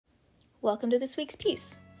Welcome to this week's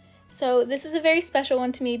piece. So this is a very special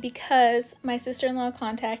one to me because my sister-in-law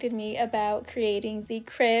contacted me about creating the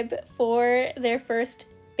crib for their first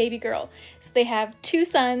baby girl. So they have two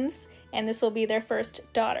sons and this will be their first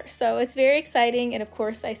daughter. So it's very exciting, and of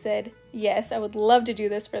course I said yes, I would love to do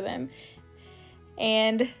this for them.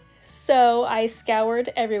 And so I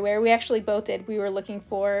scoured everywhere. We actually both did. We were looking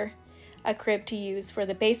for a crib to use for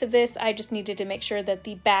the base of this. I just needed to make sure that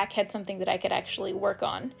the back had something that I could actually work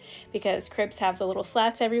on, because cribs have the little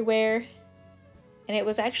slats everywhere, and it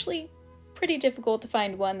was actually pretty difficult to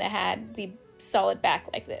find one that had the solid back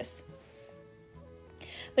like this.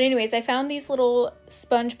 But anyways, I found these little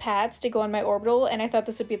sponge pads to go on my orbital, and I thought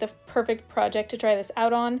this would be the perfect project to try this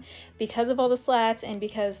out on because of all the slats and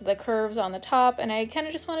because of the curves on the top, and I kind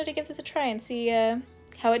of just wanted to give this a try and see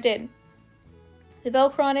how it did. The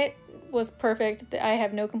Velcro on it was perfect. I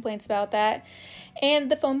have no complaints about that.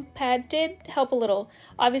 And the foam pad did help a little.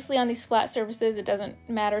 Obviously on these flat surfaces it doesn't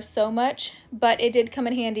matter so much, but it did come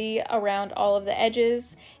in handy around all of the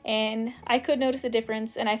edges, and I could notice a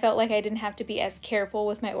difference, and I felt like I didn't have to be as careful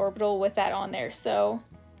with my orbital with that on there, so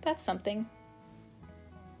that's something.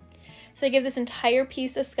 So I give this entire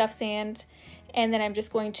piece a scuff sand, and then I'm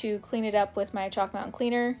just going to clean it up with my Chalk Mountain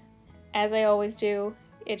cleaner, as I always do.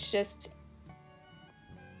 It's just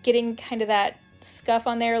getting kind of that scuff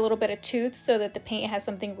on there, a little bit of tooth, so that the paint has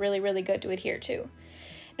something really good to adhere to.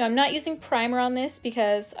 Now I'm not using primer on this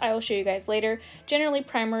because I will show you guys later. Generally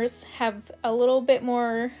primers have a little bit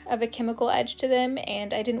more of a chemical edge to them,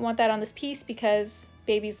 and I didn't want that on this piece because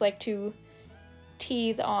babies like to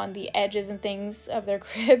teeth on the edges and things of their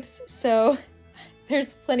cribs, so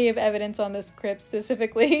there's plenty of evidence on this crib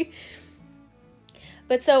specifically.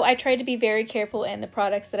 But so I tried to be very careful in the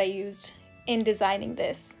products that I used in designing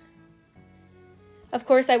this. Of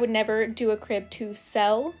course, I would never do a crib to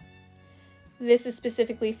sell. This is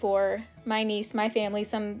specifically for my niece, my family,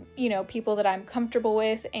 some, people that I'm comfortable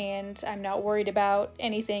with and I'm not worried about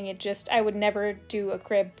anything. I would never do a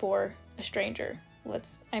crib for a stranger.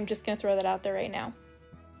 I'm just gonna throw that out there right now.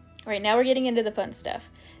 All right, now we're getting into the fun stuff.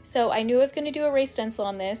 So I knew I was gonna do a raised stencil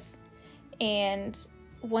on this, and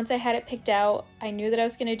once I had it picked out, I knew that I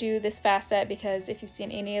was going to do this fast set because if you've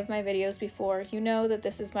seen any of my videos before, you know that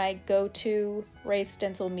this is my go-to raised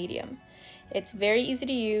stencil medium. It's very easy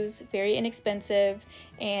to use, very inexpensive,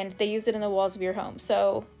 and they use it in the walls of your home,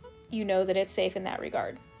 so you know that it's safe in that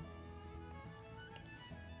regard.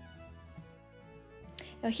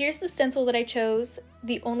 Now here's the stencil that I chose.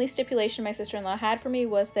 The only stipulation my sister-in-law had for me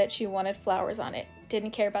was that she wanted flowers on it.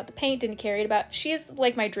 Didn't care about the paint, didn't care about... She is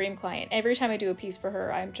like my dream client. Every time I do a piece for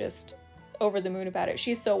her, I'm just over the moon about it.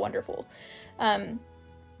 She's so wonderful.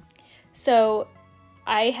 So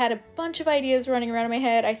I had a bunch of ideas running around in my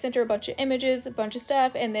head. I sent her a bunch of images, a bunch of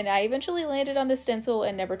stuff, and then I eventually landed on this stencil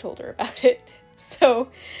and never told her about it. So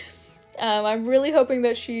I'm really hoping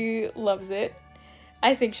that she loves it.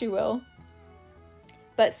 I think she will.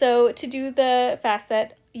 But so to do the fast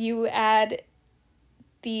set, you add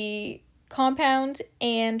the compound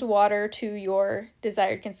and water to your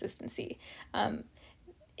desired consistency.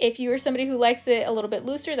 If you are somebody who likes it a little bit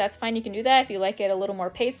looser, that's fine, you can do that. If you like it a little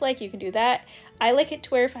more paste-like, you can do that. I like it to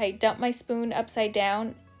where if I dump my spoon upside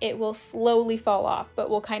down, it will slowly fall off, but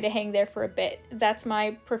will kind of hang there for a bit. That's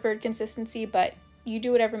my preferred consistency, but you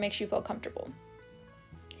do whatever makes you feel comfortable.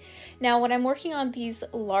 Now, when I'm working on these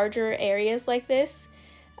larger areas like this,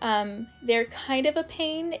 they're kind of a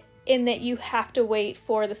pain in that you have to wait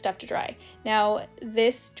for the stuff to dry. Now,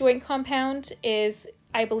 this joint compound is,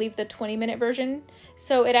 I believe, the 20-minute version,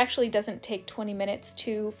 so it actually doesn't take 20 minutes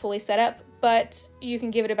to fully set up, but you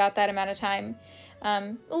can give it about that amount of time,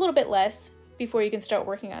 a little bit less, before you can start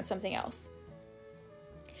working on something else.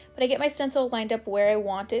 But I get my stencil lined up where I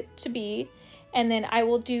want it to be, and then I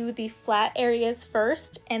will do the flat areas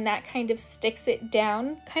first, and that kind of sticks it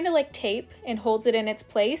down, kind of like tape, and holds it in its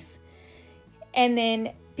place. And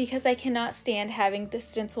then, because I cannot stand having the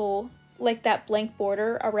stencil, like that blank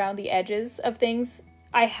border around the edges of things,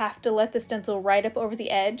 I have to let the stencil right up over the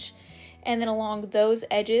edge, and then along those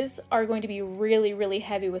edges are going to be really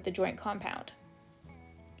heavy with the joint compound.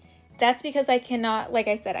 That's because I cannot, like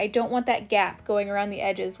I said, I don't want that gap going around the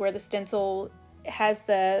edges where the stencil has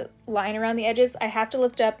the line around the edges. I have to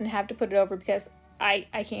lift it up and have to put it over because I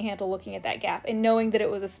can't handle looking at that gap and knowing that it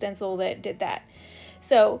was a stencil that did that.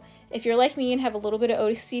 So if you're like me and have a little bit of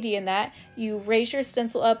OCD in that, you raise your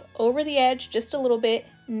stencil up over the edge just a little bit.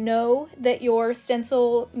 Know that your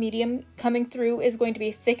stencil medium coming through is going to be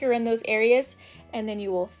thicker in those areas, and then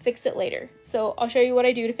you will fix it later. So I'll show you what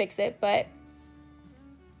I do to fix it, but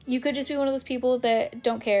you could just be one of those people that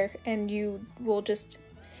don't care and you will just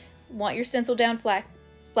want your stencil down flat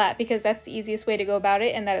flat because that's the easiest way to go about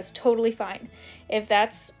it, and that is totally fine. If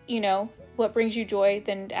that's, you know, what brings you joy,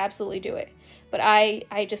 then absolutely do it. But I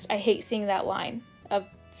hate seeing that line of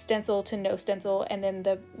stencil to no stencil and then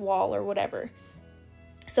the wall or whatever.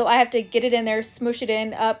 So I have to get it in there, smush it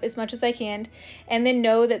in up as much as I can, and then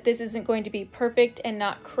know that this isn't going to be perfect and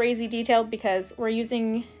not crazy detailed because we're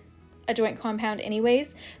using a joint compound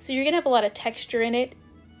anyways. So you're gonna have a lot of texture in it,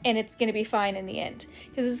 and it's gonna be fine in the end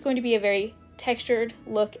because it's going to be a very textured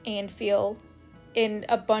look and feel in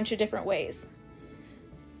a bunch of different ways.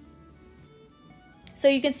 So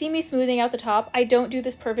you can see me smoothing out the top. I don't do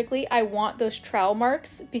this perfectly. I want those trowel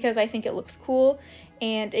marks because I think it looks cool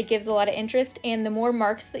and it gives a lot of interest. And the more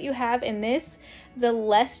marks that you have in this, the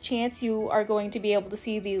less chance you are going to be able to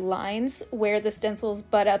see the lines where the stencils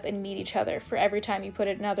butt up and meet each other for every time you put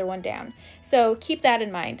another one down. So keep that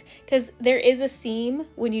in mind because there is a seam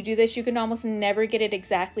when you do this. You can almost never get it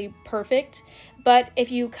exactly perfect. But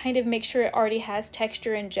if you kind of make sure it already has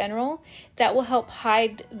texture in general, that will help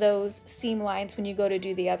hide those seam lines when you go to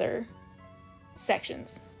do the other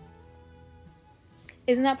sections.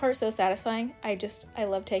 Isn't that part so satisfying? I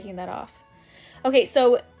love taking that off. Okay,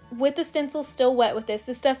 so with the stencil still wet with this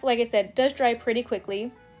stuff, like I said, does dry pretty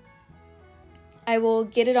quickly. I will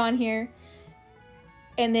get it on here.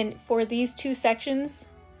 And then for these two sections,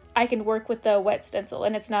 I can work with the wet stencil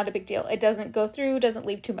and it's not a big deal. It doesn't go through, doesn't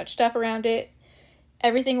leave too much stuff around it.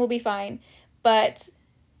 Everything will be fine, but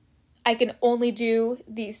I can only do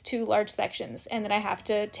these two large sections and then I have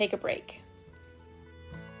to take a break.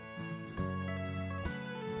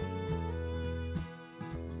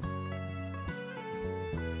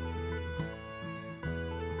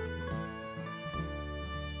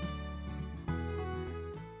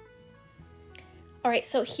 Alright,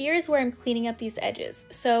 so here's where I'm cleaning up these edges.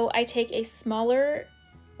 So I take a smaller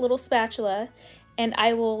little spatula and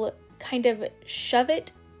I will kind of shove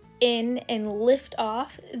it in and lift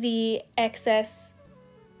off the excess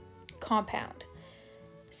compound.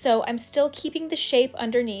 So I'm still keeping the shape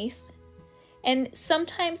underneath, and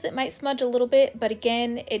sometimes it might smudge a little bit, but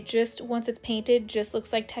again, it just, once it's painted, just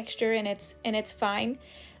looks like texture and it's fine.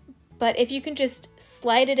 But if you can just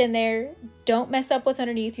slide it in there, don't mess up what's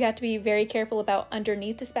underneath. You have to be very careful about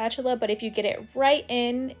underneath the spatula, but if you get it right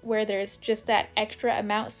in where there's just that extra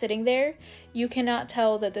amount sitting there, you cannot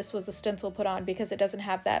tell that this was a stencil put on because it doesn't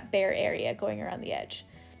have that bare area going around the edge.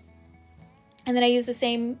 And then I use the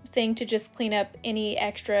same thing to just clean up any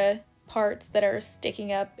extra parts that are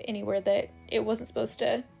sticking up anywhere that it wasn't supposed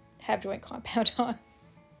to have joint compound on.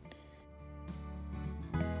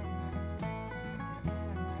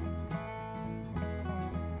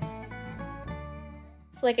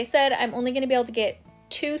 So like I said, I'm only going to be able to get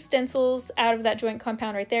 2 stencils out of that joint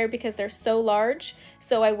compound right there because they're so large,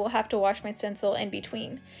 so I will have to wash my stencil in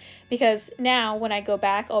between. Because now when I go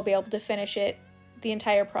back, I'll be able to finish it, the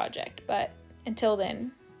entire project, but until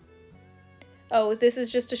then. Oh, this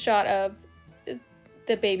is just a shot of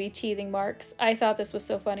the baby teething marks. I thought this was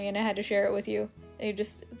so funny and I had to share it with you.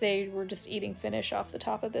 They were just eating finish off the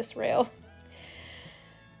top of this rail.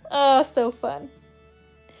 Oh, so fun.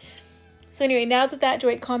 So anyway, now that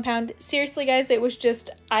joint compound, seriously guys, it was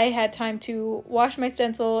just, I had time to wash my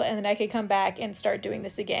stencil and then I could come back and start doing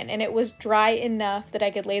this again. And it was dry enough that I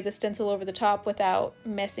could lay the stencil over the top without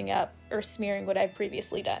messing up or smearing what I've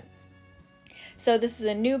previously done. So this is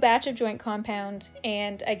a new batch of joint compound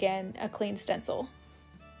and again, a clean stencil.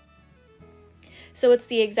 So it's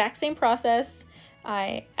the exact same process.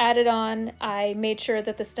 I added on, I made sure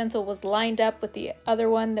that the stencil was lined up with the other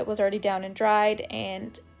one that was already down and dried,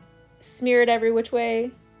 and smear it every which way,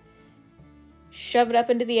 shove it up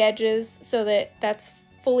into the edges so that that's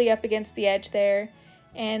fully up against the edge there,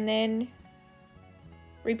 and then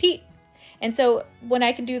repeat. And so when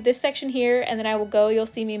I can do this section here and then I will go, you'll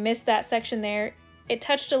see me miss that section there. It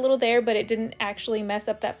touched a little there, but it didn't actually mess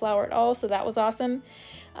up that flower at all, so that was awesome.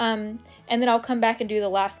 And then I'll come back and do the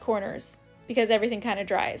last corners because everything kind of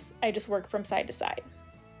dries. I just work from side to side.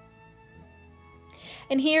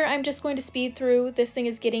 And here I'm just going to speed through. This thing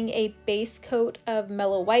is getting a base coat of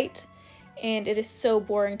Mellow White, and it is so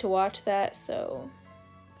boring to watch that, so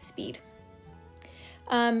speed.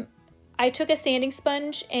 I took a sanding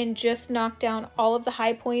sponge and just knocked down all of the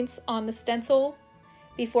high points on the stencil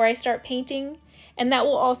before I start painting, and that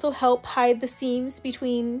will also help hide the seams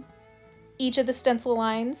between each of the stencil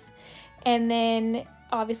lines. And then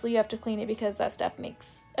obviously you have to clean it because that stuff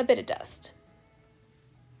makes a bit of dust.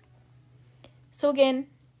 So again,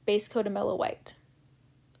 base coat of Mellow White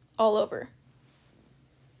all over.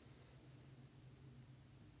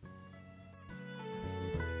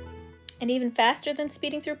 And even faster than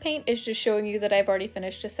speeding through paint is just showing you that I've already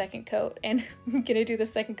finished a second coat, and I'm gonna do the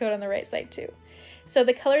second coat on the right side too. So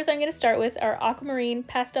the colors I'm gonna start with are Aquamarine,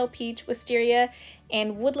 Pastel Peach, Wisteria,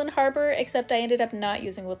 and Woodland Harbor, except I ended up not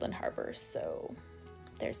using Woodland Harbor, so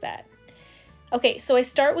there's that. Okay, so I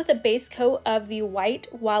start with a base coat of the white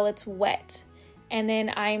while it's wet. And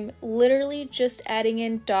then I'm literally just adding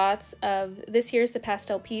in dots of, this here's the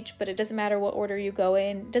Pastel Peach, but it doesn't matter what order you go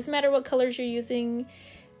in. Doesn't matter what colors you're using.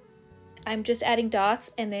 I'm just adding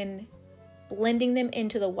dots and then blending them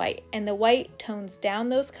into the white. And the white tones down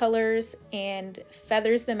those colors and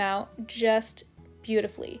feathers them out just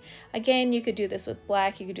beautifully. Again, you could do this with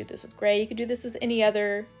black, you could do this with gray, you could do this with any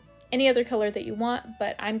other color that you want,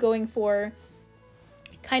 but I'm going for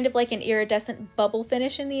kind of like an iridescent bubble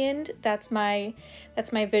finish in the end. That's my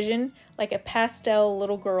vision, like a pastel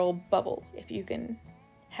little girl bubble, if you can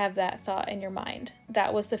have that thought in your mind.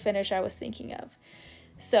 That was the finish I was thinking of.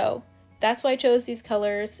 So that's why I chose these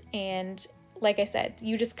colors, and like I said,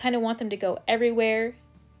 you just kind of want them to go everywhere,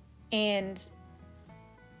 and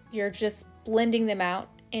you're just blending them out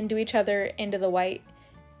into each other, into the white,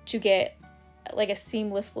 to get like a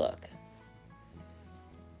seamless look.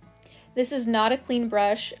 This is not a clean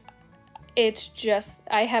brush. It's just,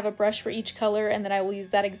 I have a brush for each color, and then I will use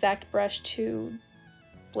that exact brush to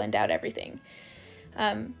blend out everything.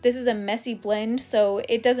 This is a messy blend, so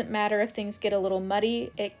it doesn't matter if things get a little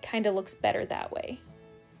muddy. It kind of looks better that way.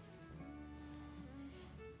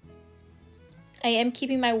 I am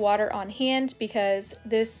keeping my water on hand because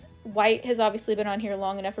this white has obviously been on here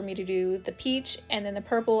long enough for me to do the peach and then the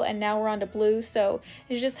purple, and now we're on to blue, so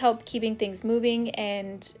it's just helped keeping things moving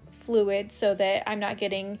and fluid so that I'm not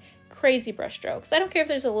getting crazy brush strokes. I don't care if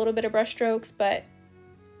there's a little bit of brush strokes, but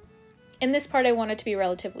in this part I want it to be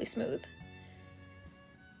relatively smooth.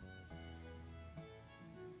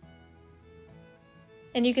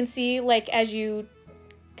 And you can see, like, as you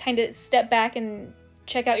kind of step back and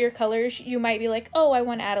check out your colors, you might be like, oh, I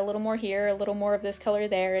want to add a little more here, a little more of this color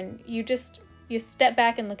there, and you step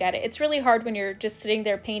back and look at it. It's really hard when you're just sitting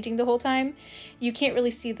there painting the whole time. You can't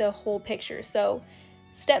really see the whole picture, so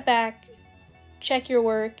step back, check your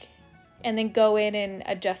work, and then go in and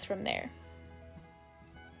adjust from there.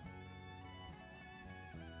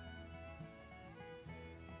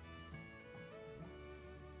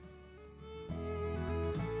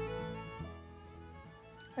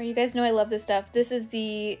 You guys know I love this stuff. This is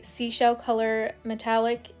the Seashell Color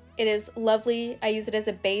Metallic. It is lovely. I use it as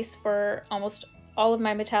a base for almost all of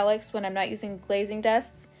my metallics when I'm not using glazing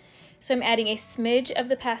dusts. So I'm adding a smidge of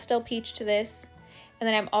the Pastel Peach to this, and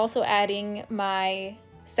then I'm also adding my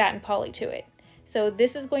Satin Poly to it. So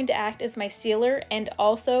this is going to act as my sealer and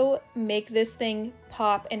also make this thing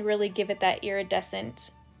pop and really give it that iridescent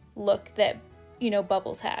look that, you know,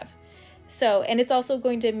 bubbles have. So, and it's also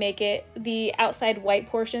going to make it, the outside white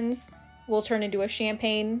portions will turn into a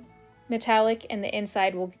champagne metallic, and the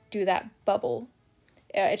inside will do that bubble.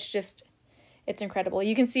 It's incredible.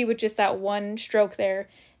 You can see with just that one stroke there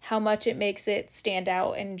how much it makes it stand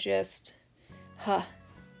out, and just,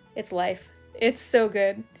 it's life. It's so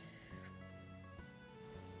good.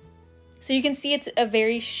 So you can see it's a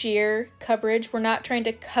very sheer coverage. We're not trying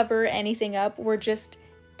to cover anything up. We're just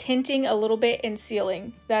tinting a little bit and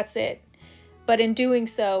sealing. That's it. But in doing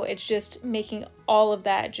so, it's just making all of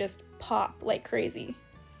that just pop like crazy.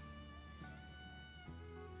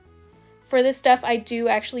 For this stuff, I do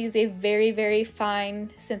actually use a very, very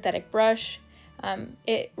fine synthetic brush.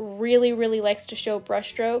 It really, really likes to show brush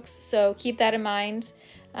strokes, so keep that in mind.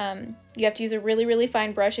 You have to use a really, really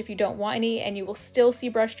fine brush if you don't want any, and you will still see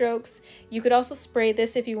brush strokes. You could also spray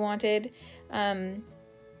this if you wanted. That'd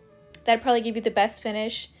probably give you the best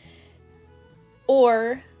finish.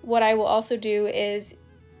 Or what I will also do is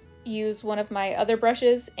use one of my other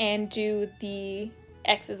brushes and do the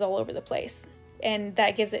X's all over the place. And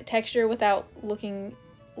that gives it texture without looking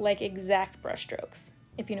like exact brush strokes,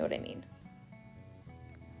 if you know what I mean.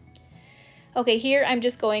 Okay, here I'm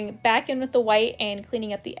just going back in with the white and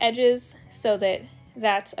cleaning up the edges so that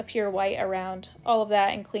that's a pure white around all of that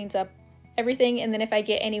and cleans up everything. And then if I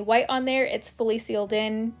get any white on there, it's fully sealed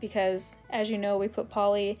in because, as you know, we put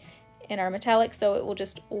poly in our metallic, so it will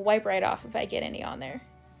just wipe right off if I get any on there.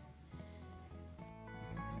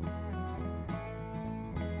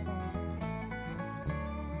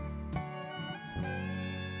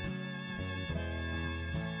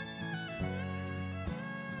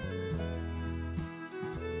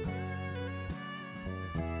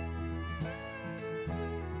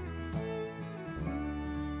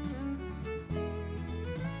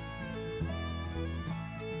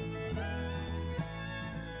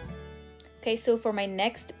 Okay, so for my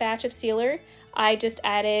next batch of sealer, I just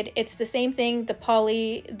added, it's the same thing, the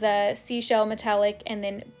poly, the seashell metallic, and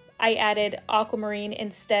then I added aquamarine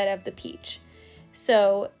instead of the peach.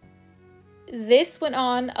 So this went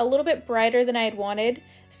on a little bit brighter than I had wanted,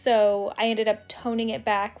 so I ended up toning it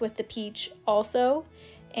back with the peach also,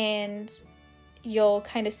 and you'll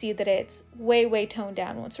kind of see that it's way toned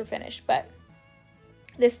down once we're finished, but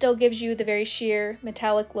this still gives you the very sheer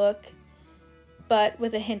metallic look, but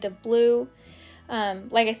with a hint of blue.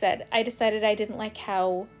 Like I said, I decided I didn't like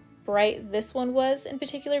how bright this one was in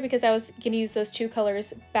particular because I was going to use those two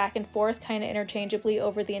colors back and forth kind of interchangeably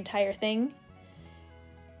over the entire thing.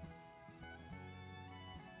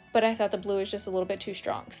 But I thought the blue was just a little bit too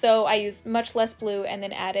strong. So I used much less blue and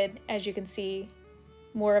then added, as you can see,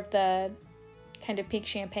 more of the kind of pink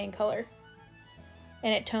champagne color.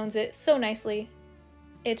 And it tones it so nicely.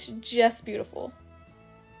 It's just beautiful.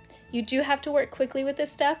 You do have to work quickly with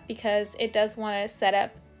this stuff because it does want to set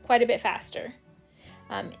up quite a bit faster.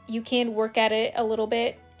 You can work at it a little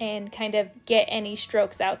bit and kind of get any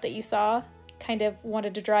strokes out that you saw kind of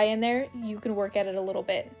wanted to dry in there. You can work at it a little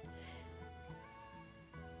bit.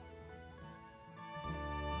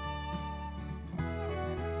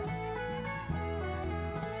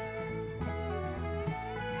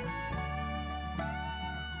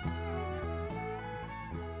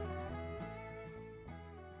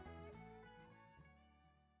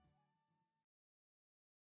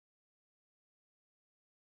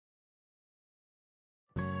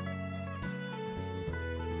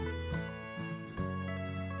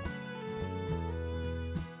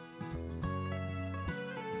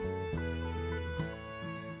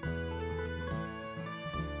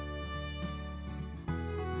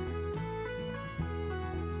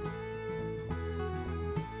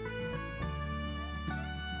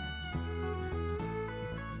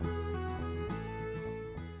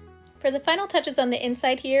 For the final touches on the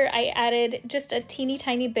inside here, I added just a teeny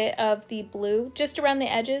tiny bit of the blue just around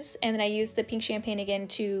the edges, and then I used the pink champagne again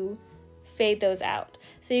to fade those out.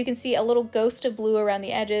 So you can see a little ghost of blue around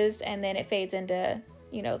the edges, and then it fades into,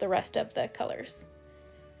 you know, the rest of the colors.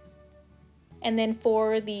 And then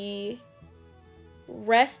for the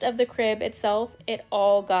rest of the crib itself, it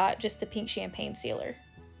all got just the pink champagne sealer.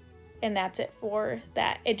 And that's it for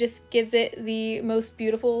that. It just gives it the most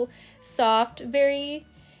beautiful, soft, very,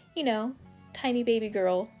 you know, tiny baby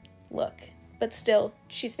girl look, but still,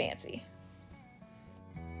 she's fancy.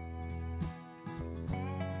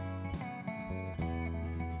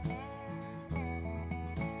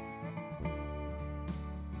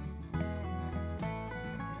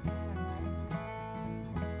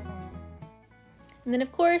 And then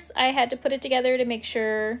of course, I had to put it together to make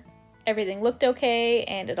sure everything looked okay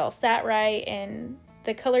and it all sat right and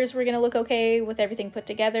the colors were gonna look okay with everything put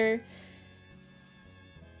together.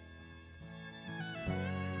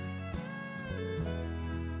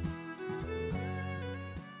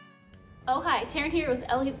 Oh hi, Taryn here with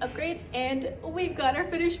Elegant Upgrades, and we've got our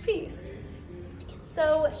finished piece.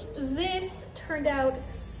 So this turned out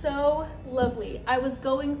so lovely. I was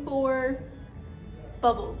going for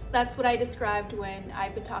bubbles. That's what I described when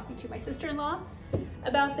I've been talking to my sister-in-law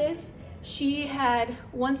about this. She had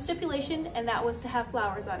one stipulation, and that was to have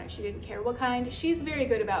flowers on it. She didn't care what kind. She's very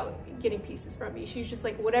good about getting pieces from me. She's just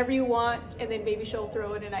like, whatever you want, and then maybe she'll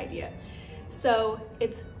throw in an idea. So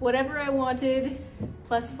it's whatever I wanted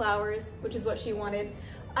plus flowers, which is what she wanted.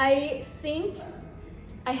 I think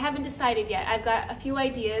I haven't decided yet. I've got a few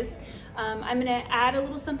ideas. I'm gonna add a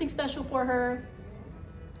little something special for her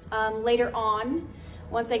later on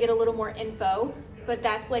once I get a little more info, but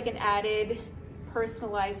that's like an added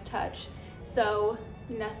personalized touch. So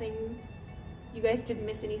nothing, you guys didn't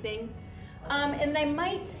miss anything. And I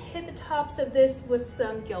might hit the tops of this with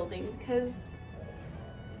some gilding because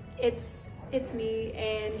it's me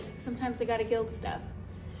and sometimes I gotta gild stuff.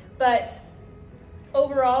 But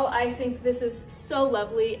overall, I think this is so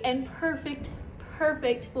lovely and perfect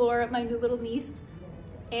for my new little niece.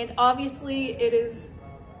 And obviously it is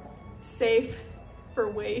safe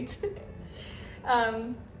for weight.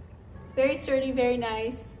 Very sturdy, very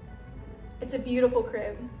nice. It's a beautiful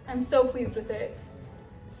crib. I'm so pleased with it.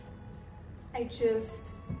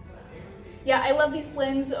 Yeah, I love these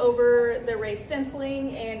blends over the raised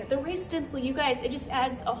stenciling, and the raised stencil, you guys, it just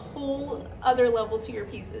adds a whole other level to your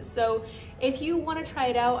pieces. So if you want to try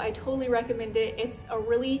it out, I totally recommend it. It's a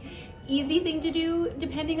really easy thing to do.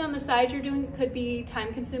 Depending on the size you're doing, it could be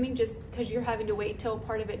time consuming just because you're having to wait till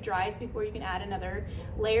part of it dries before you can add another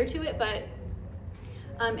layer to it. But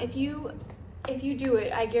if you do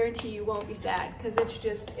it, I guarantee you won't be sad because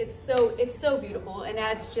it's so beautiful and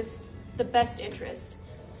adds just the best interest.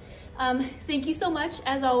 Thank you so much,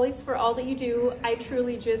 as always, for all that you do. I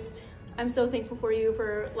truly just, I'm so thankful for you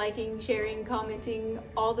for liking, sharing, commenting,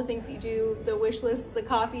 all the things that you do, the wish lists, the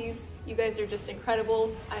copies. You guys are just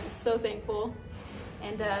incredible. I'm so thankful.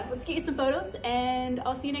 And let's get you some photos, and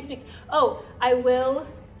I'll see you next week. Oh, I'm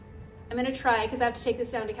gonna try, because I have to take this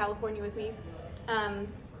down to California with me,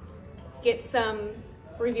 get some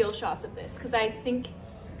reveal shots of this, because I think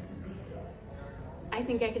I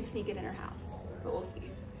can sneak it in her house, but we'll see.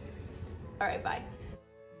 All right, bye.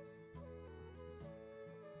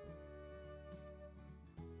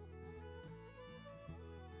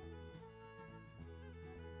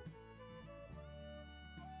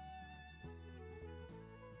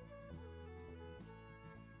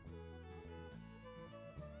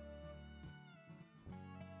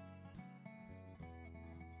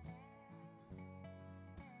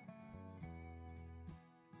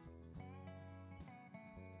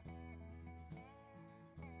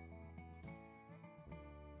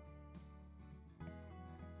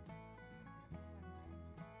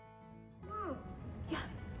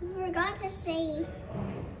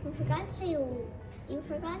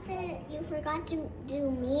 You forgot to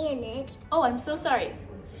do me in it. Oh, I'm so sorry.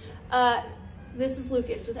 This is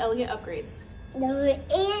Lucas with Elegant Upgrades. No,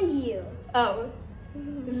 and you. Oh,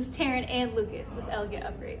 this is Taryn and Lucas with Elegant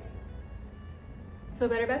Upgrades. Feel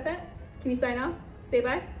better about that? Can you sign off? Say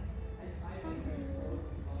bye?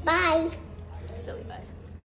 Bye. Silly bud.